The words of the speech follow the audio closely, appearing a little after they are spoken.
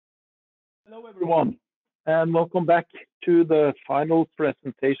Hello, everyone, and welcome back to the final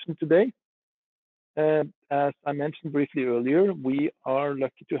presentation today. As I mentioned briefly earlier, we are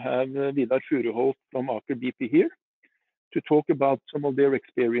lucky to have Vidar Furuholt from Aker BP here to talk about some of their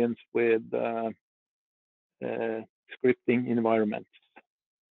experience with scripting environments.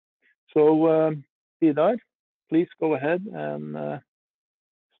 So, Vidar, please go ahead and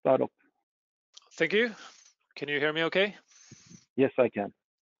start up. Thank you. Can you hear me okay? Yes, I can.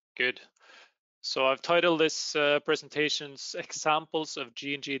 Good. So I've titled this presentation's Examples of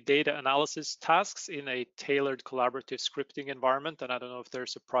G&G Data Analysis Tasks in a Tailored Collaborative Scripting Environment. And I don't know if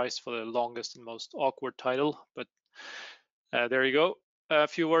there's a prize for the longest and most awkward title, but there you go. A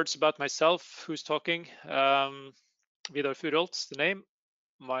few words about myself, who's talking. Vidar Furuholt's the name.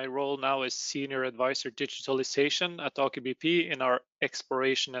 My role now is Senior Advisor Digitalization at Aker BP in our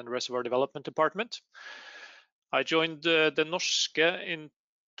Exploration and Reservoir Development Department. I joined the Norske in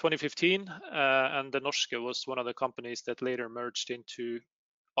 2015, and the Norske was one of the companies that later merged into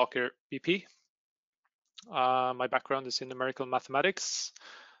Aker BP. My background is in numerical mathematics,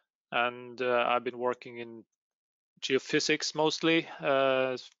 and I've been working in geophysics mostly,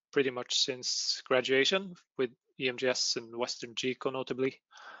 pretty much since graduation, with EMGS and Western GECO notably.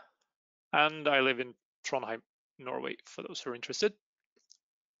 And I live in Trondheim, Norway, for those who are interested.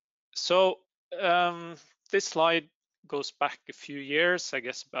 So this slide goes back a few years, I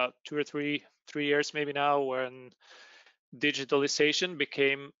guess about 2 or 3 years maybe now, when digitalization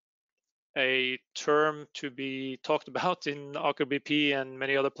became a term to be talked about in Aker BP and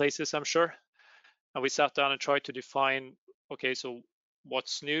many other places, I'm sure. And we sat down and tried to define, okay, so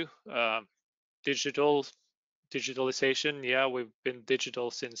what's new? Digitalization, yeah, we've been digital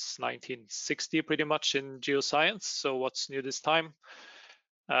since 1960 pretty much in geoscience. So what's new this time?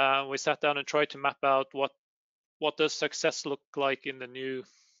 We sat down and tried to map out what does success look like in the new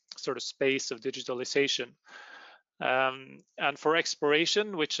sort of space of digitalization. And for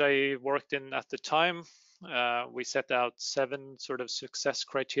exploration, which I worked in at the time, we set out 7 sort of success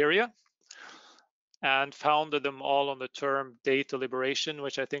criteria and founded them all on the term data liberation,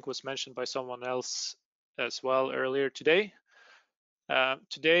 which I think was mentioned by someone else as well earlier today.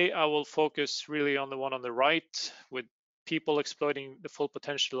 Today, I will focus really on the one on the right, with people exploiting the full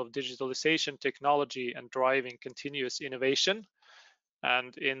potential of digitalization technology and driving continuous innovation.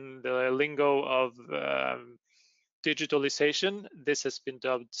 And in the lingo of digitalization, this has been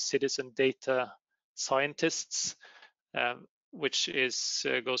dubbed citizen data scientists, which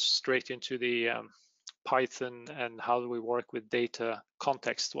goes straight into the Python and how do we work with data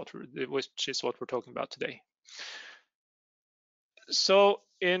context, which is what we're talking about today. So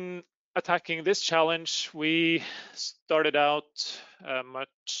in attacking this challenge, we started out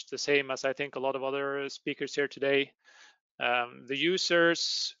much the same as I think a lot of other speakers here today. The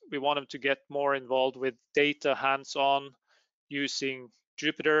users, we want them to get more involved with data hands-on using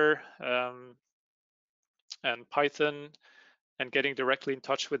Jupyter and Python and getting directly in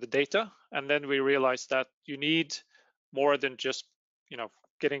touch with the data. And then we realized that you need more than just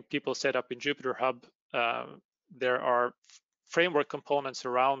getting people set up in Jupyter Hub. There are framework components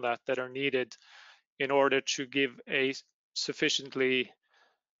around that are needed in order to give a sufficiently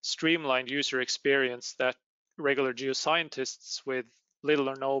streamlined user experience that regular geoscientists with little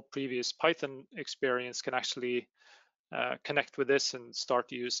or no previous Python experience can actually connect with this and start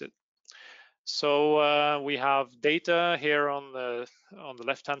to use it. So we have data here on the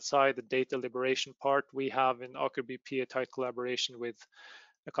left-hand side, the data liberation part. We have in Aker BP a tight collaboration with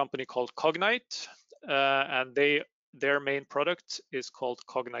a company called Cognite, and their main product is called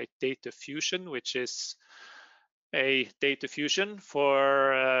Cognite Data Fusion, which is a data fusion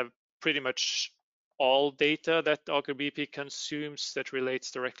for pretty much all data that Aker BP consumes that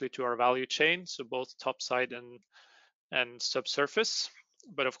relates directly to our value chain, so both topside and subsurface,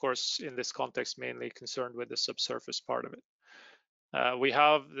 but of course in this context mainly concerned with the subsurface part of it. We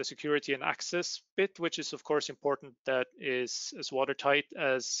have the security and access bit, which is of course important, that is as watertight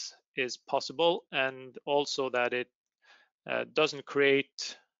as is possible, and also that it doesn't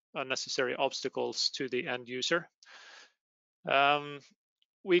create unnecessary obstacles to the end user.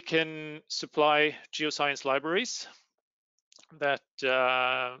 We can supply geoscience libraries that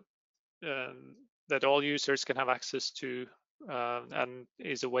all users can have access to, and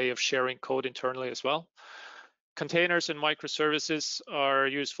is a way of sharing code internally as well. Containers and microservices are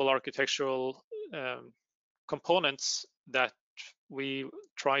useful architectural components that we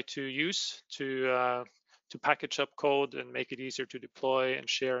try to use to package up code and make it easier to deploy and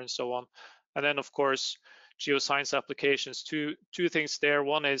share and so on. And then of course, geoscience applications, two things there.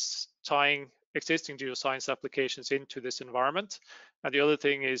 One is tying existing geoscience applications into this environment, and the other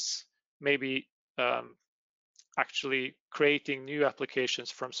thing is maybe actually creating new applications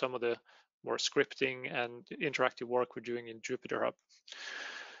from some of the more scripting and interactive work we're doing in Jupyter Hub.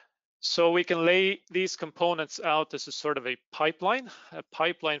 So we can lay these components out as a sort of a pipeline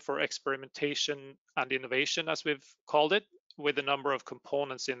for experimentation and innovation, as we've called it, with a number of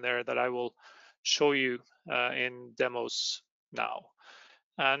components in there that I will show you in demos now.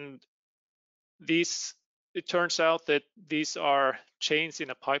 And these, it turns out that these are chains in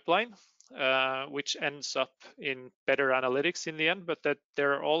a pipeline, which ends up in better analytics in the end, but that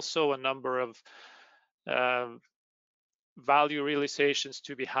there are also a number of value realizations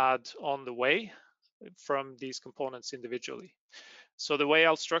to be had on the way from these components individually. So the way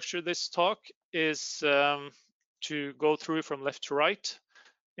I'll structure this talk is to go through from left to right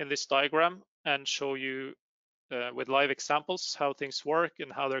in this diagram and show you with live examples how things work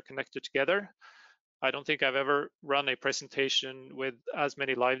and how they're connected together. I don't think I've ever run a presentation with as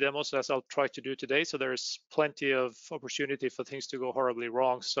many live demos as I'll try to do today, so there's plenty of opportunity for things to go horribly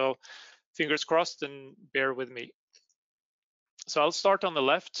wrong. So fingers crossed and bear with me. So I'll start on the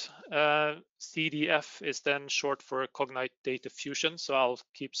left. CDF is then short for Cognite Data Fusion, so I'll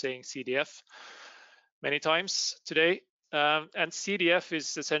keep saying CDF many times today. And CDF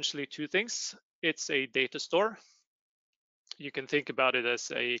is essentially two things. It's a data store. You can think about it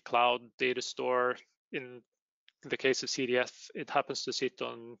as a cloud data store. In the case of CDF, it happens to sit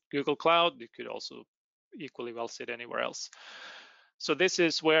on Google Cloud. It could also equally well sit anywhere else. So this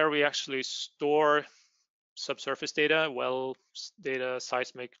is where we actually store subsurface data, well data,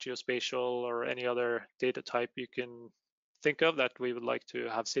 seismic, geospatial, or any other data type you can think of that we would like to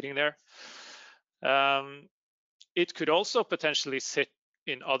have sitting there. It could also potentially sit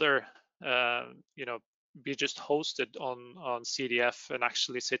in other, be just hosted on CDF and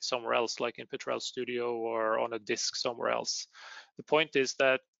actually sit somewhere else, like in Petrel Studio or on a disk somewhere else. The point is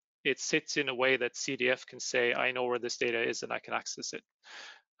that it sits in a way that CDF can say, I know where this data is and I can access it.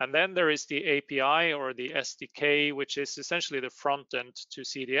 And then there is the API or the SDK, which is essentially the front end to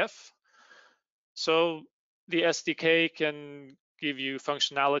CDF. So the SDK can give you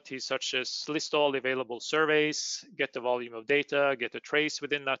functionality such as list all available surveys, get the volume of data, get a trace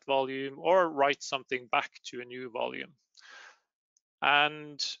within that volume, or write something back to a new volume.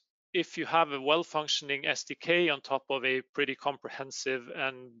 And if you have a well-functioning SDK on top of a pretty comprehensive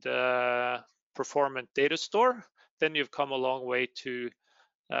and performant data store, then you've come a long way to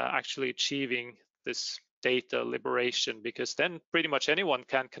actually achieving this data liberation, because then pretty much anyone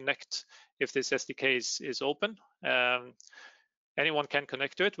can connect if this SDK is open. Anyone can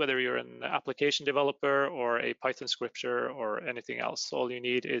connect to it, whether you're an application developer or a Python scripter or anything else. All you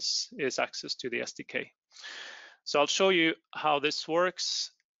need is access to the SDK. So I'll show you how this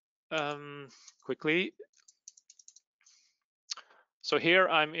works quickly. So here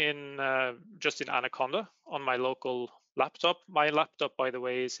I'm in just in Anaconda on my local laptop. My laptop, by the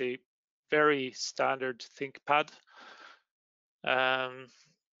way, is a very standard ThinkPad,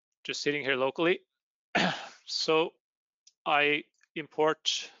 just sitting here locally. So I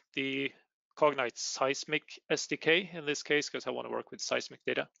import the Cognite Seismic SDK in this case, because I want to work with seismic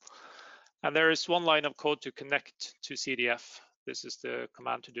data. And there is one line of code to connect to CDF. This is the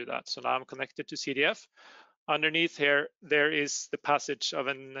command to do that. So now I'm connected to CDF. Underneath here, there is the passage of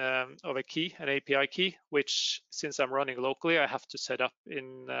a key, an API key, which, since I'm running locally, I have to set up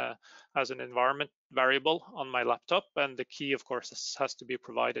in as an environment variable on my laptop. And the key, of course, has to be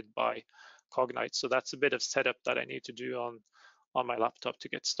provided by Cognite. So that's a bit of setup that I need to do on my laptop to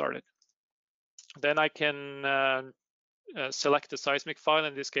get started. Then I can select the seismic file.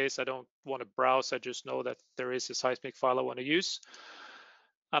 In this case, I don't want to browse. I just know that there is a seismic file I want to use.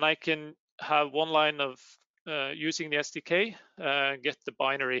 And I can have one line of using the SDK, get the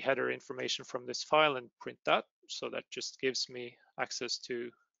binary header information from this file and print that. So that just gives me access to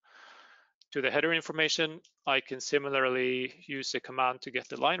the header information. I can similarly use a command to get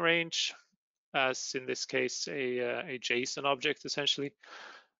the line range, as in this case, a JSON object essentially.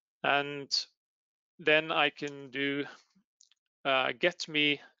 And then I can do get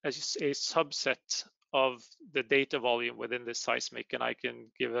me a subset of the data volume within this seismic, and I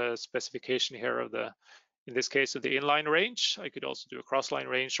can give a specification here of the, in this case, of the inline range. I could also do a crossline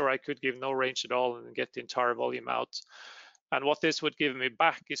range, or I could give no range at all and get the entire volume out. And what this would give me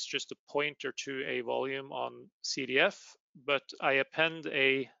back is just a pointer to a volume on CDF, but I append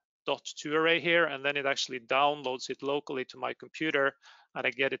a .to array here, and then it actually downloads it locally to my computer, and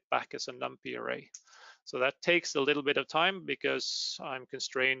I get it back as a NumPy array. So that takes a little bit of time because I'm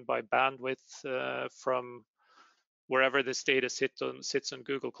constrained by bandwidth from wherever this data sits on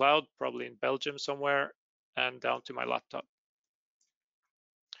Google Cloud, probably in Belgium somewhere, and down to my laptop.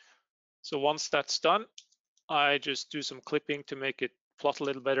 So once that's done, I just do some clipping to make it plot a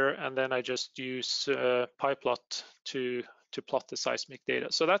little better, and then I just use PyPlot to plot the seismic data.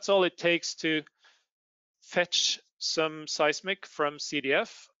 So that's all it takes to fetch some seismic from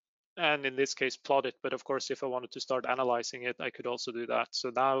CDF, and in this case plot it. But of course, if I wanted to start analyzing it, I could also do that.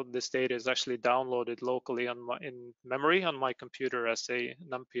 So now this data is actually downloaded locally in memory on my computer as a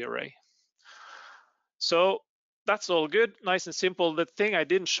NumPy array. So that's all good, nice and simple. The thing I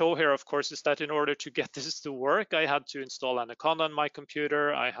didn't show here, of course, is that in order to get this to work, I had to install Anaconda on my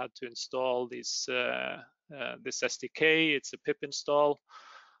computer. I had to install this SDK. It's a pip install.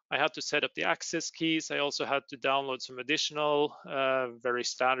 I had to set up the access keys. I also had to download some additional, very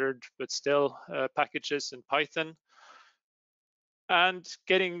standard, but still packages in Python. And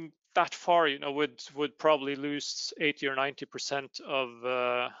getting that far, would probably lose 80 or 90% of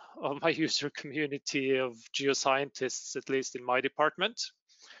my user community of geoscientists, at least in my department.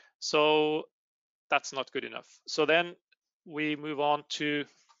 So that's not good enough. So then we move on to,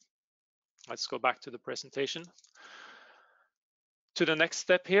 let's go back to the presentation, to the next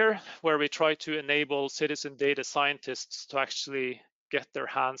step here, where we try to enable citizen data scientists to actually get their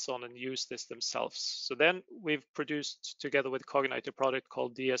hands on and use this themselves. So then we've produced, together with Cognite, a product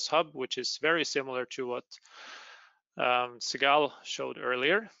called DS Hub, which is very similar to what Cegal showed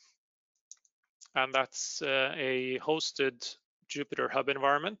earlier. And that's a hosted Jupyter Hub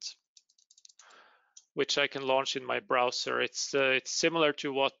environment, which I can launch in my browser. It's similar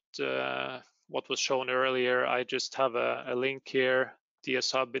to what was shown earlier. I just have a link here,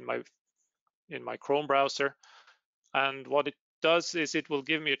 DS Hub, in my Chrome browser. And what it does is it will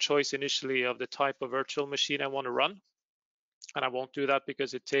give me a choice initially of the type of virtual machine I want to run. And I won't do that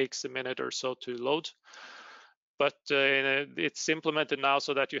because it takes a minute or so to load. But it's implemented now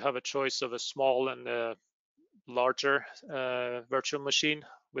so that you have a choice of a small and a larger virtual machine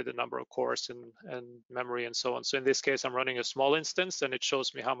with a number of cores and memory and so on. So in this case, I'm running a small instance, and it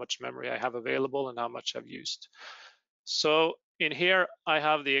shows me how much memory I have available and how much I've used. So in here, I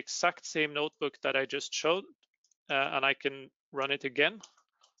have the exact same notebook that I just showed, and I can run it again,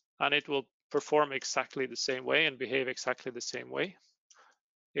 and it will perform exactly the same way and behave exactly the same way.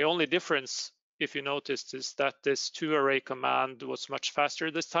 The only difference, if you noticed, is that this toArray command was much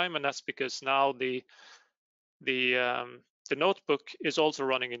faster this time, and that's because now the notebook is also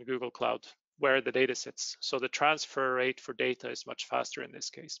running in Google Cloud, where the data sits. So the transfer rate for data is much faster in this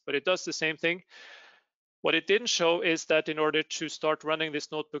case, but it does the same thing. What it didn't show is that in order to start running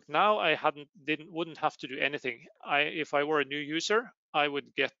this notebook now, I wouldn't have to do anything. If I were a new user, I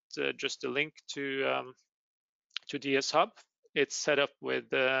would get just a link to DS Hub. It's set up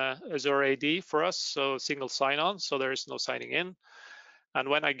with Azure AD for us, so single sign-on, so there is no signing in. And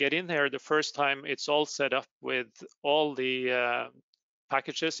when I get in there the first time, it's all set up with all the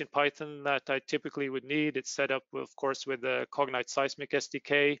packages in Python that I typically would need. It's set up, of course, with the Cognite Seismic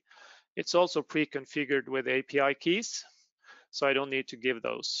SDK. It's also pre-configured with API keys, so I don't need to give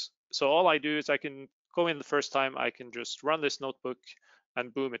those. So all I do is I can go in the first time, I can just run this notebook,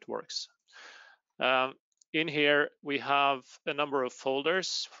 and boom, it works. In here, we have a number of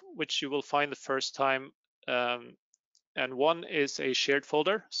folders, which you will find the first time. And one is a shared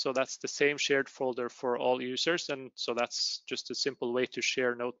folder. So that's the same shared folder for all users. And so that's just a simple way to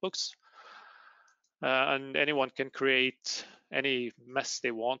share notebooks. And anyone can create any mess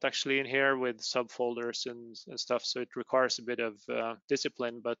they want actually in here with subfolders and stuff. So it requires a bit of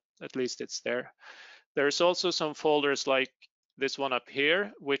discipline, but at least it's there. There's also some folders like this one up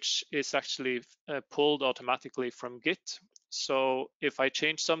here, which is actually pulled automatically from Git. So if I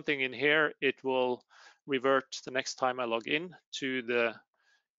change something in here, it will revert the next time I log in to the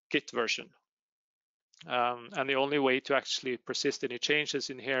Git version. And the only way to actually persist any changes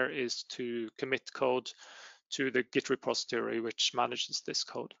in here is to commit code to the Git repository, which manages this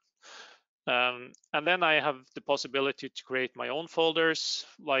code. And then I have the possibility to create my own folders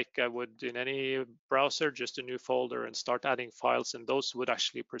like I would in any browser, just a new folder and start adding files, and those would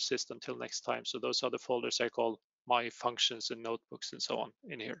actually persist until next time. So those are the folders I call my functions and notebooks and so on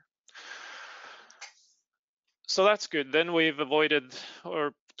in here. So that's good. Then we've avoided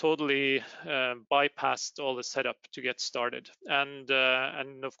or totally bypassed all the setup to get started. And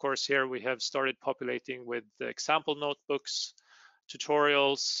of course, here we have started populating with the example notebooks,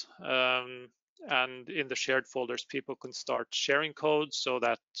 tutorials, and in the shared folders, people can start sharing code so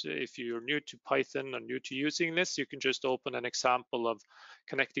that if you're new to Python or new to using this, you can just open an example of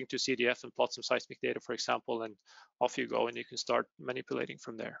connecting to CDF and plot some seismic data, for example, and off you go, and you can start manipulating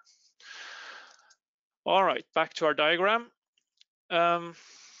from there. All right, back to our diagram. That's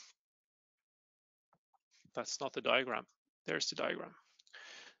not the diagram. There's the diagram.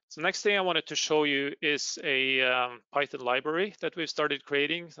 So next thing I wanted to show you is a Python library that we've started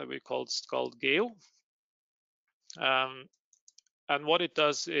creating that we called Cegal. And what it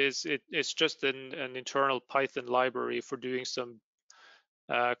does is it's just an internal Python library for doing some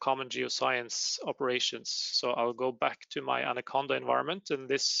common geoscience operations. So I'll go back to my Anaconda environment, and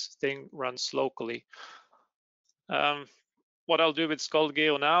this thing runs locally. What I'll do with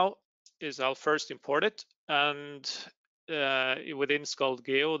Cegal now is I'll first import it, and within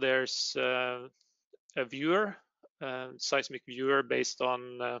Cegal there's a viewer, seismic viewer based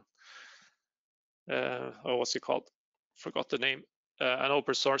on what's it called? Forgot the name. An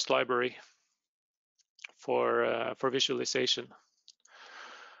open source library for visualization.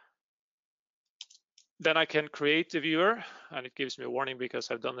 Then I can create a viewer, and it gives me a warning because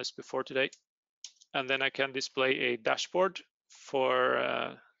I've done this before today. And then I can display a dashboard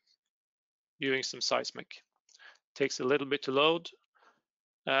for viewing some seismic. Takes a little bit to load.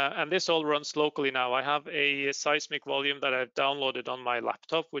 And this all runs locally now. I have a seismic volume that I've downloaded on my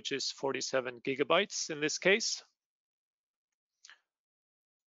laptop, which is 47 gigabytes in this case.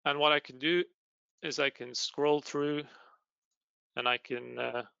 And what I can do is I can scroll through, and I can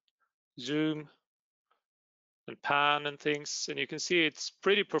zoom and pan and things, and you can see it's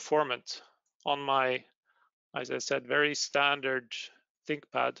pretty performant on my, as I said, very standard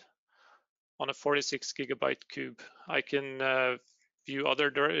ThinkPad on a 46 gigabyte cube. I can view other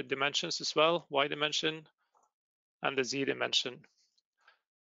dimensions as well, Y dimension and the Z dimension.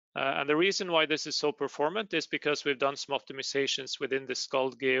 And the reason why this is so performant is because we've done some optimizations within the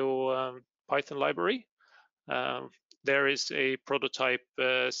Cegal Python library. There is a prototype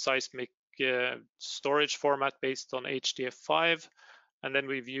seismic storage format based on HDF5, and then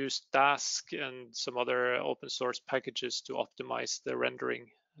we've used Dask and some other open source packages to optimize the rendering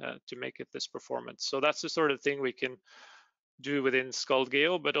to make it this performance. So that's the sort of thing we can do within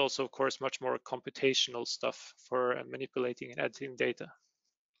Cegal, but also of course much more computational stuff for manipulating and editing data.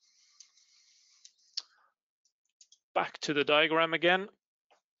 Back to the diagram again.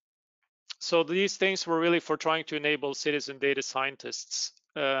 So these things were really for trying to enable citizen data scientists.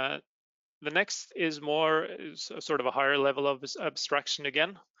 The next is more sort of a higher level of abstraction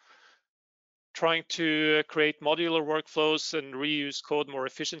again, trying to create modular workflows and reuse code more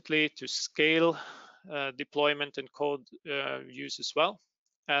efficiently to scale deployment and code use as well.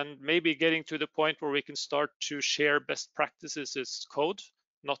 And maybe getting to the point where we can start to share best practices as code,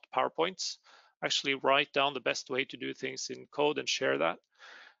 not PowerPoints. Actually write down the best way to do things in code and share that.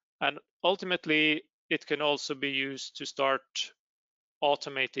 And ultimately, it can also be used to start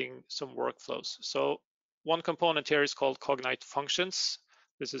automating some workflows. So one component here is called Cognite Functions.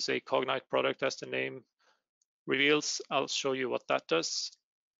 This is a Cognite product, as the name reveals. I'll show you what that does.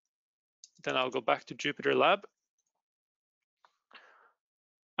 Then I'll go back to Jupyter Lab.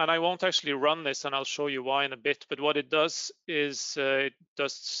 And I won't actually run this, and I'll show you why in a bit. But what it does is it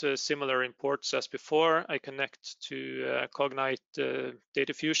does similar imports as before. I connect to Cognite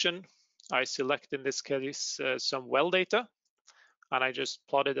Data Fusion. I select, in this case, some well data, and I just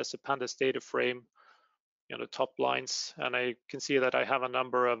plot it as a pandas data frame, the top lines. And I can see that I have a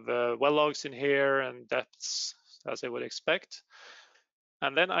number of well logs in here and depths, as I would expect.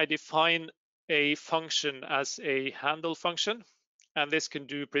 And then I define a function as a handle function. And this can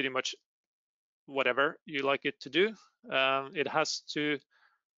do pretty much whatever you like it to do. It has to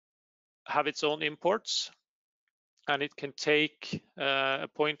have its own imports, and it can take a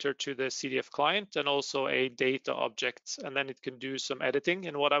pointer to the CDF client and also a data object, and then it can do some editing.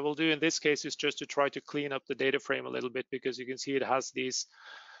 And what I will do in this case is just to try to clean up the data frame a little bit, because you can see it has these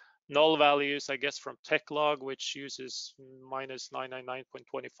null values, I guess, from TechLog, which uses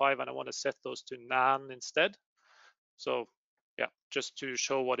 -999.25, and I want to set those to NaN instead. So yeah, just to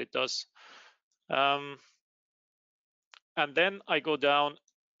show what it does. And then I go down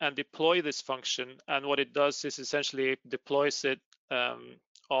and deploy this function, and what it does is essentially deploys it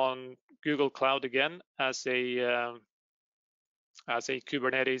on Google Cloud again as a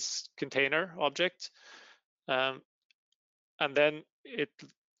Kubernetes container object, and then it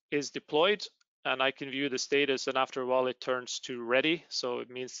is deployed, and I can view the status, and after a while it turns to ready. So it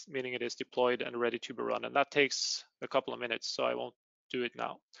meaning it is deployed and ready to be run, and that takes a couple of minutes, so I won't do it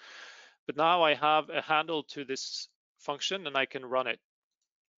now. But now I have a handle to this function and I can run it.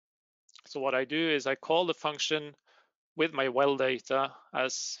 So what I do is I call the function with my well data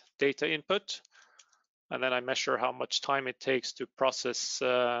as data input, and then I measure how much time it takes to process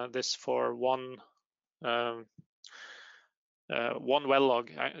this for one well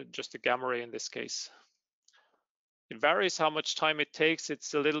log, just a gamma ray in this case. It varies how much time it takes.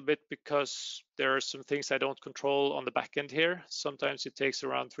 It's a little bit because there are some things I don't control on the back end here. Sometimes it takes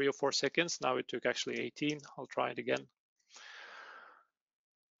around 3 or 4 seconds. Now it took actually 18. I'll try it again.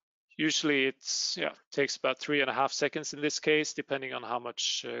 Usually it's takes about 3.5 seconds in this case, depending on how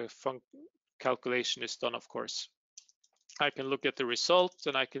much calculation is done, of course. I can look at the result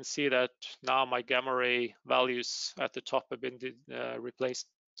and I can see that now my gamma ray values at the top have been replaced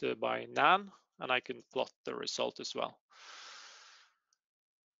by NaN, and I can plot the result as well.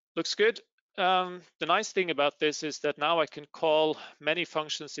 Looks good. The nice thing about this is that now I can call many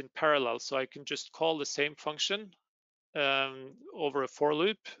functions in parallel. So I can just call the same function over a for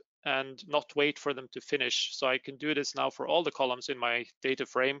loop and not wait for them to finish. So I can do this now for all the columns in my data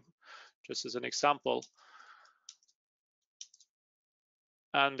frame, just as an example.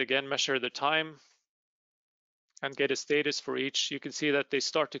 And again, measure the time and get a status for each. You can see that they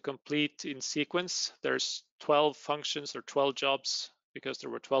start to complete in sequence. There's 12 functions or 12 jobs because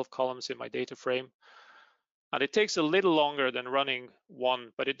there were 12 columns in my data frame. And it takes a little longer than running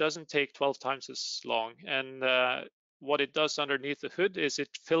one, but it doesn't take 12 times as long. And what it does underneath the hood is it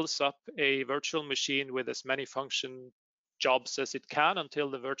fills up a virtual machine with as many function jobs as it can until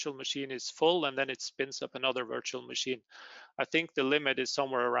the virtual machine is full, and then it spins up another virtual machine. I think the limit is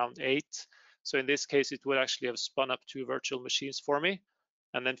somewhere around 8. So in this case, it would actually have spun up 2 virtual machines for me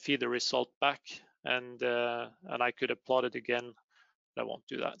and then feed the result back. And I could have plotted again, but I won't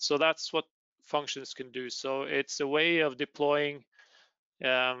do that. So that's what functions can do. So it's a way of deploying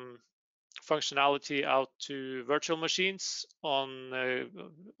functionality out to virtual machines on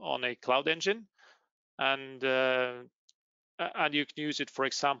a cloud engine, and you can use it, for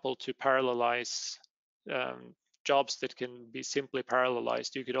example, to parallelize jobs that can be simply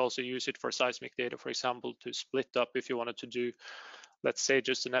parallelized. You could also use it for seismic data, for example, to split up. If you wanted to do, let's say,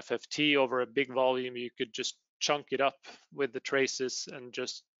 just an FFT over a big volume, you could just chunk it up with the traces and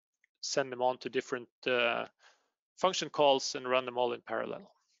just send them on to different function calls and run them all in parallel.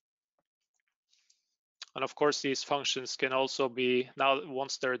 And of course, these functions can also be, now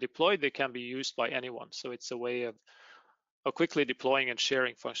once they're deployed, they can be used by anyone. So it's a way of quickly deploying and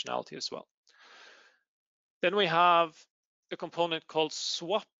sharing functionality as well. Then we have a component called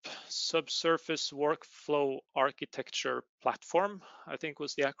SWAP, Subsurface Workflow Architecture Platform, I think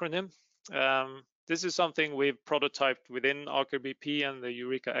was the acronym. This is something we've prototyped within Aker BP and the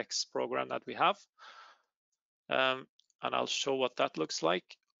Eureka X program that we have. And I'll show what that looks like.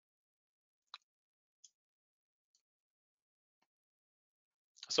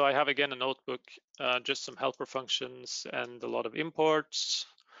 So I have, again, a notebook, just some helper functions and a lot of imports.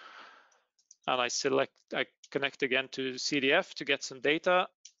 And I connect again to CDF to get some data.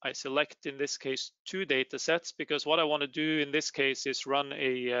 I select, in this case, 2 data sets, because what I want to do in this case is run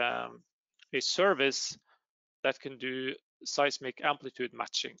a service that can do seismic amplitude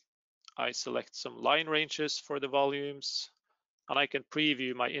matching. I select some line ranges for the volumes, and I can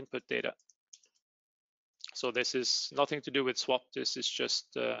preview my input data. So this is nothing to do with SWAP. This is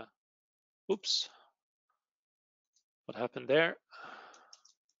just, oops, what happened there?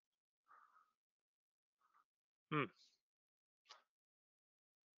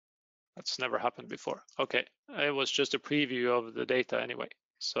 That's never happened before. Okay, it was just a preview of the data anyway.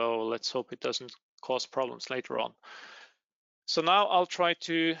 So let's hope it doesn't cause problems later on. So now I'll try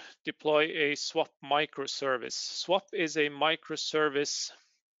to deploy a SWAP microservice. SWAP is a microservice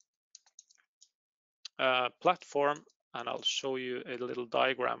platform, and I'll show you a little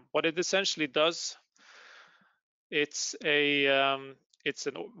diagram. What it essentially does, it's a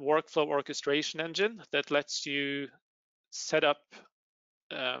workflow orchestration engine that lets you set up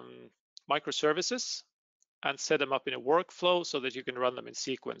microservices and set them up in a workflow so that you can run them in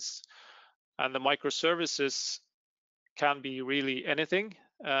sequence. And the microservices can be really anything.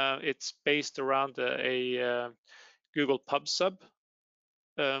 It's based around a Google PubSub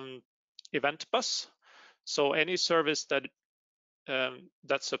event bus. So any service that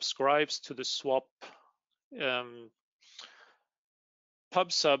subscribes to the SWAP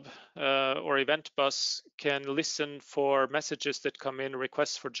PubSub or event bus can listen for messages that come in,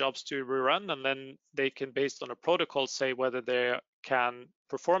 requests for jobs to rerun, and then they can, based on a protocol, say whether they can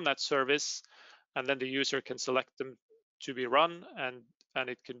perform that service, and then the user can select them to be run, and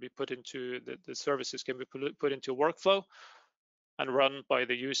it can be put into the services can be put into a workflow and run by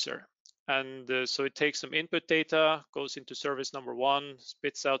the user. And so it takes some input data, goes into service number 1,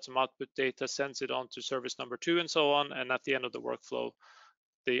 spits out some output data, sends it on to service number 2, and so on. And at the end of the workflow,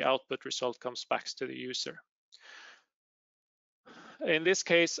 the output result comes back to the user. In this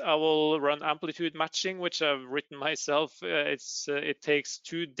case, I will run amplitude matching, which I've written myself. It takes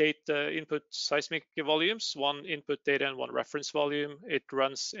 2 data input seismic volumes, 1 input data and 1 reference volume. It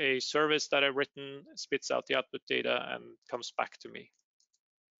runs a service that I've written, spits out the output data, and comes back to me.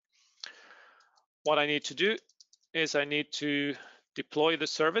 What I need to do is I need to deploy the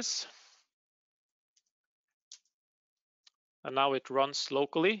service. And now it runs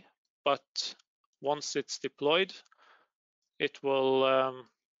locally, but once it's deployed, it will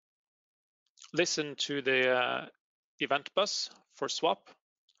listen to the event bus for swap.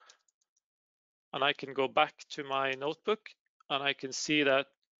 And I can go back to my notebook and I can see that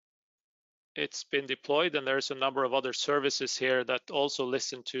it's been deployed, and there's a number of other services here that also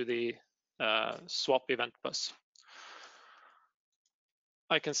listen to the swap event bus.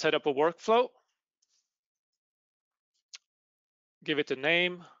 I can set up a workflow, give it a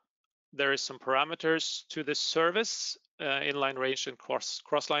name. There is some parameters to this service, inline range and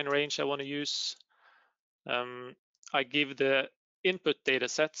crossline range I want to use. I give the input data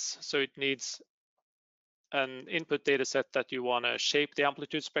sets, so it needs an input data set that you want to shape the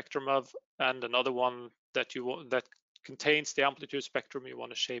amplitude spectrum of, and another one that that contains the amplitude spectrum you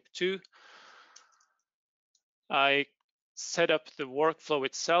want to shape to. I set up the workflow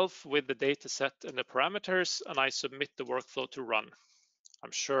itself with the data set and the parameters, and I submit the workflow to run.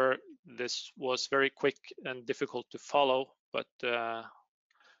 I'm sure this was very quick and difficult to follow, but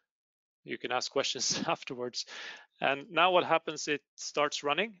you can ask questions afterwards. And now what happens, it starts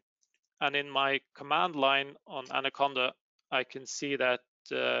running. And in my command line on Anaconda, I can see that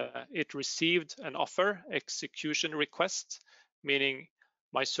it received an offer execution request, meaning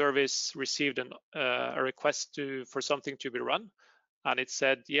my service received a request for something to be run. And it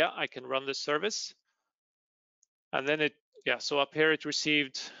said, yeah, I can run this service. And then so up here it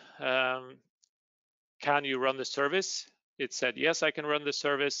received, can you run the service? It said, yes, I can run the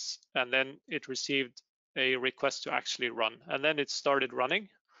service. And then it received a request to actually run. And then it started running.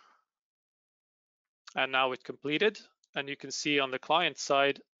 And now it completed. And you can see on the client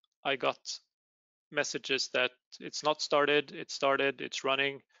side, I got messages that it's not started, it's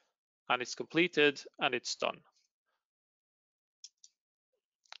running, and it's completed, and it's done.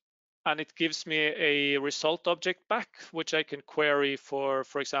 And it gives me a result object back, which I can query for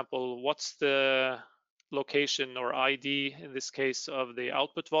example, what's the location or ID, in this case, of the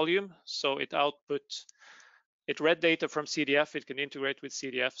output volume. So it read data from CDF, it can integrate with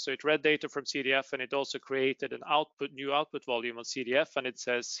CDF. So it read data from CDF, and it also created an new output volume on CDF. And it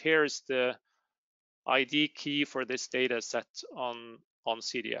says, here's the ID key for this data set on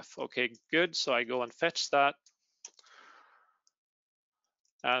CDF. Okay, good. So I go and fetch that.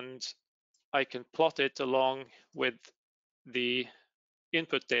 And I can plot it along with the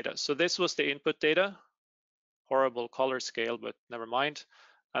input data. So this was the input data, horrible color scale, but never mind.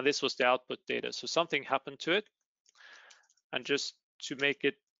 And this was the output data. So something happened to it. And just to make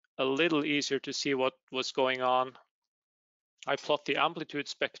it a little easier to see what was going on, I plot the amplitude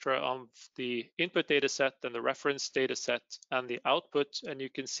spectra of the input data set and the reference data set and the output. And you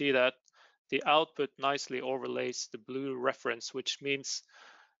can see that the output nicely overlays the blue reference, which means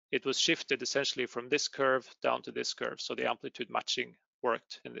it was shifted essentially from this curve down to this curve. So the amplitude matching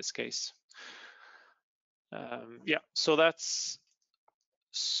worked in this case. Yeah, so that's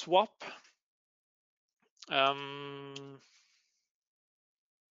swap. Let's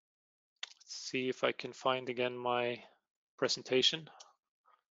see if I can find again my presentation.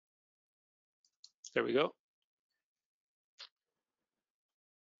 There we go.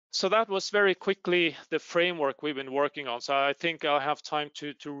 So that was very quickly the framework we've been working on. So I think I'll have time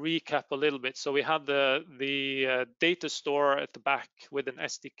to recap a little bit. So we had the data store at the back with an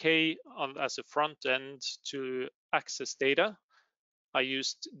SDK as a front end to access data. I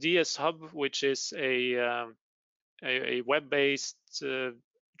used DS Hub, which is a web-based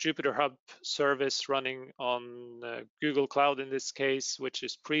Jupyter Hub service running on Google Cloud in this case, which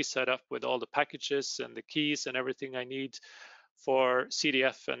is pre-set up with all the packages and the keys and everything I need for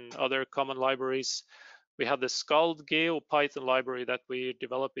CDF and other common libraries. We have the Scald GeoPython library that we're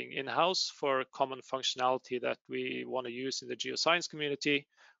developing in-house for common functionality that we want to use in the geoscience community,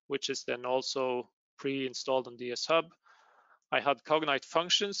 which is then also pre-installed on DS Hub. I had Cognite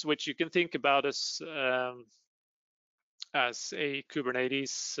functions, which you can think about as a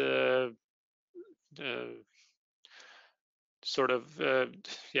Kubernetes a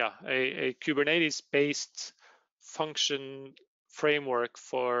Kubernetes-based function framework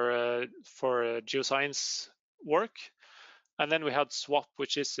for geoscience work. And then we had Swap,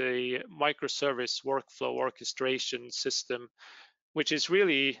 which is a microservice workflow orchestration system, which is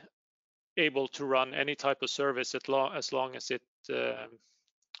really able to run any type of service as long as it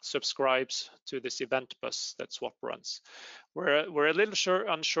subscribes to this event bus that Swap runs. We're a little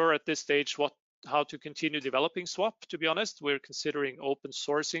unsure at this stage how to continue developing Swap. To be honest, we're considering open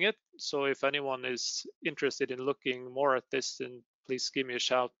sourcing it. So if anyone is interested in looking more at this, then please give me a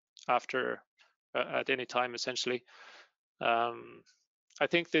shout after at any time. Essentially, I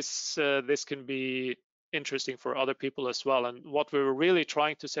think this can be interesting for other people as well. And what we were really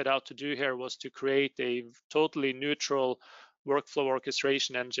trying to set out to do here was to create a totally neutral workflow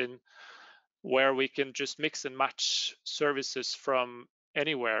orchestration engine where we can just mix and match services from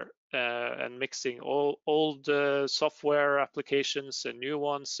anywhere and mixing old software applications and new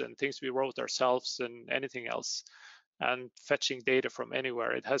ones and things we wrote ourselves and anything else, and fetching data from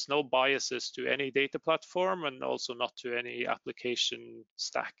anywhere. It has no biases to any data platform and also not to any application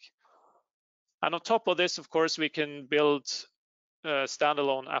stack. And on top of this, of course, we can build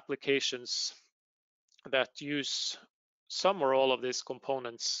standalone applications that use some or all of these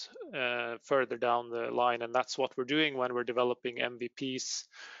components further down the line. And that's what we're doing when we're developing MVPs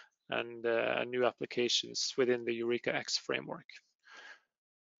and new applications within the Eureka X framework.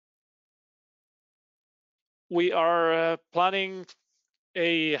 We are planning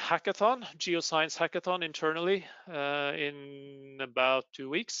a hackathon, geoscience hackathon internally in about 2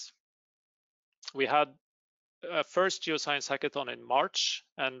 weeks. We had a first geoscience hackathon in March,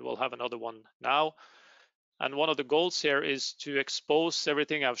 and we'll have another one now. And one of the goals here is to expose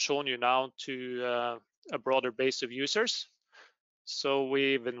everything I've shown you now to a broader base of users. So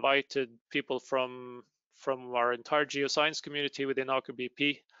we've invited people from our entire geoscience community within Aker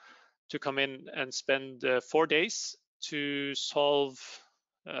BP to come in and spend 4 days to solve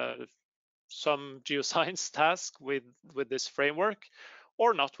some geoscience task with this framework,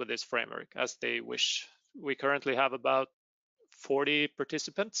 or not with this framework, as they wish. We currently have about 40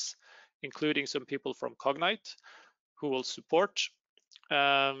 participants, including some people from Cognite who will support.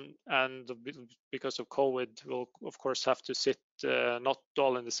 And because of COVID, we'll of course have to sit not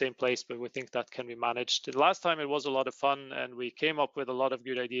all in the same place, but we think that can be managed. The last time it was a lot of fun, and we came up with a lot of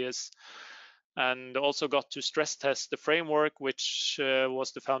good ideas, and also got to stress test the framework, which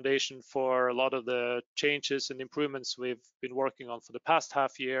was the foundation for a lot of the changes and improvements we've been working on for the past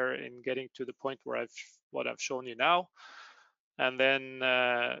half year in getting to the point where what I've shown you now. And then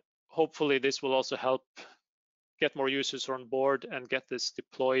hopefully this will also help get more users on board and get this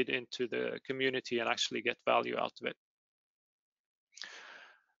deployed into the community and actually get value out of it.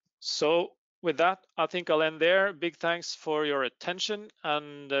 So with that, I think I'll end there. Big thanks for your attention,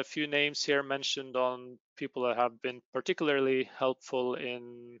 and a few names here mentioned on people that have been particularly helpful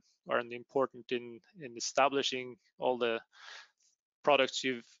in or important in establishing all the products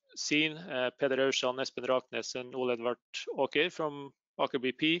you've seen. Peder Aursand, Espen Raknes, and Ole Edvard Åker from Aker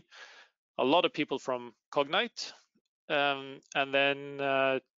BP. A lot of people from Cognite, and then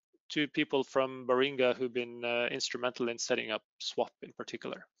 2 people from Baringa who've been instrumental in setting up Swap in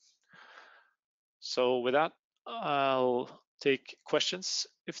particular. So with that, I'll take questions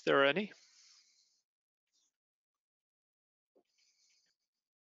if there are any.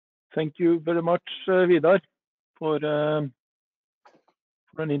 Thank you very much, Vidar, for a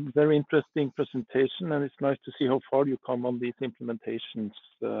very interesting presentation, and it's nice to see how far you come on these implementations.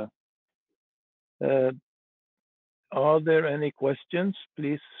 Are there any questions?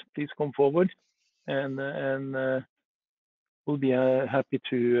 Please come forward, and we'll be happy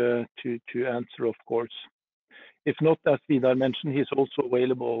to answer, of course. If not, as Vidar mentioned, he's also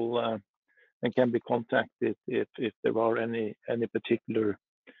available and can be contacted if there are any particular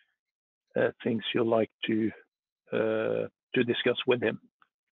things you'd like to discuss with him.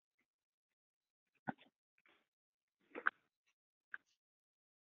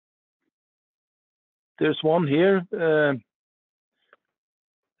 There's one here.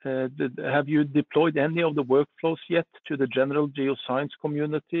 Have you deployed any of the workflows yet to the general geoscience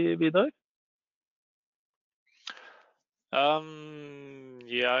community, Vidar?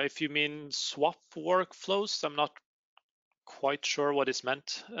 Yeah, if you mean Swap workflows, I'm not quite sure what is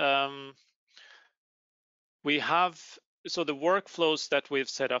meant. So the workflows that we've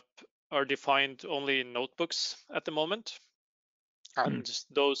set up are defined only in notebooks at the moment, and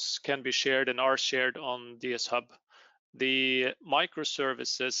those can be shared and are shared on DS Hub. The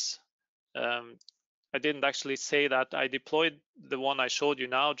microservices, I didn't actually say that. I deployed the one I showed you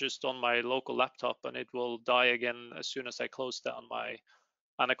now just on my local laptop, and it will die again as soon as I close down my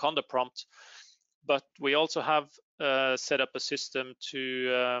Anaconda prompt. But we also have set up a system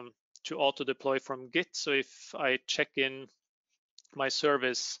to auto deploy from Git. So if I check in my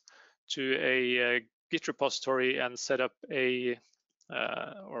service to a Git repository and set up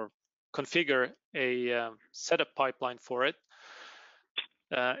or configure a setup pipeline for it,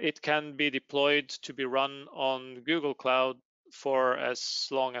 it can be deployed to be run on Google Cloud for as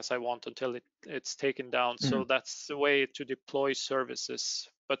long as I want until it's taken down. So that's the way to deploy services.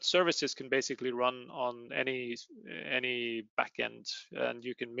 But services can basically run on any backend, and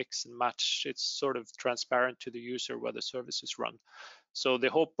you can mix and match. It's sort of transparent to the user where the services run. So the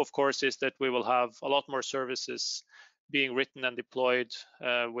hope, of course, is that we will have a lot more services being written and deployed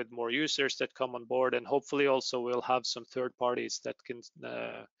with more users that come on board, and hopefully also we'll have some third parties that can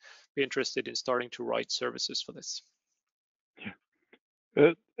be interested in starting to write services for this.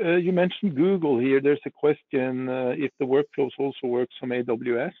 You mentioned Google here. There's a question if the workflows also works from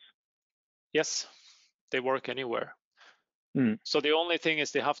AWS. Yes, they work anywhere. So the only thing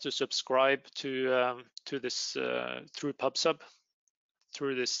is they have to subscribe to this through PubSub,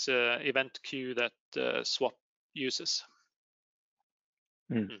 through this event queue that Swap uses.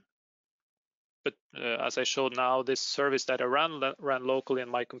 But as I showed now, this service that I ran locally on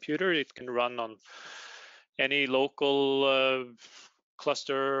my computer, it can run on any local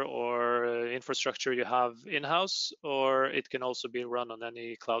cluster or infrastructure you have in-house, or it can also be run on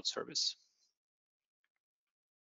any cloud service.